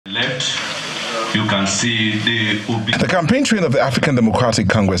you can see the campaign train of the African Democratic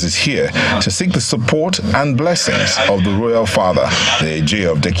Congress is here to seek the support and blessings of the royal father, the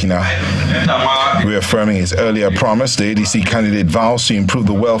LGA of Dekina. Reaffirming his earlier promise, the ADC candidate vows to improve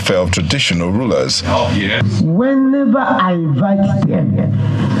the welfare of traditional rulers. Whenever I invite them,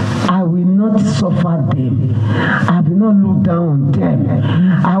 I will not suffer them. I will not look down on them.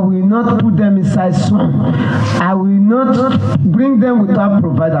 I will not put them inside swamp. I will not bring them without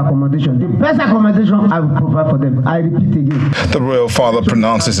provide accommodation. The best accommodation I will provide for them. I repeat again. The royal father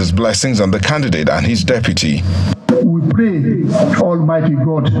pronounces his blessings on the candidate and his deputy. We pray, Almighty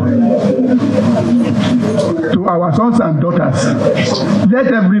God, to our sons and daughters, let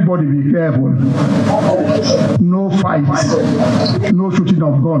everybody be careful. No fight, no shooting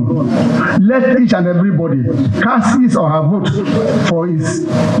of gun. Let each and everybody cast his or her vote for his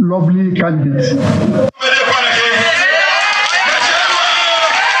lovely candidate.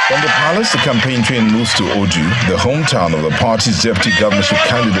 From the palace, the campaign train moves to Oju, the hometown of the party's deputy governorship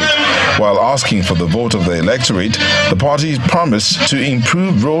candidate. While asking for the vote of the electorate, the party promised to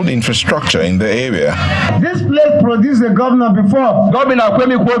improve road infrastructure in the area. This place produced a governor before. Governor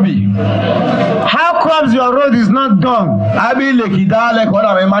Kwemi Kwobi. How comes your road is not done? Leke,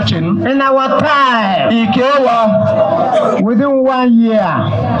 In our time, within 1 year,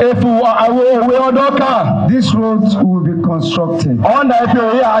 this road will be constructed.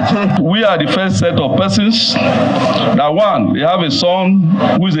 We are the first set of persons that one, they have a son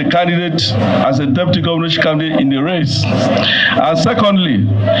who is a candidate as a deputy governorship candidate in the race. And secondly,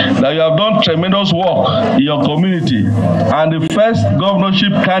 that you have done tremendous work in your community and the first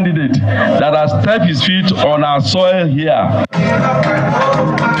governorship candidate that has stepped his feet on our soil here.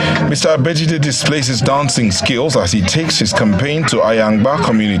 Mr. Abejide displays his dancing skills as he takes his campaign to Ayangba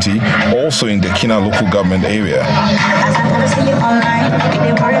community, also in the Dekina local government area.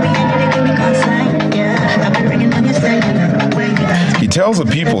 He tells the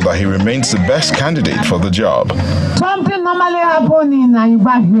people that he remains the best candidate for the job. Something normally happens in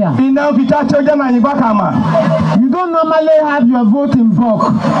Ayangba here. You don't normally have your vote in bulk.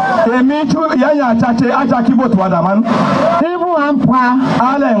 Even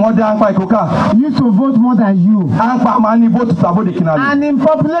Ampa used to vote more than you. And in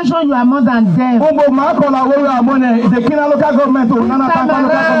population, you are more than them.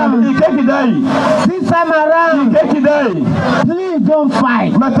 This time around, please don't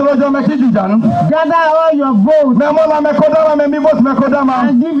fight. Gather all your votes and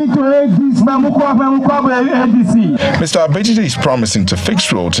give it to ADC. Mr. Abejide is promising to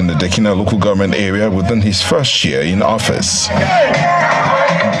fix roads in the Dekina local government area within his first year in office.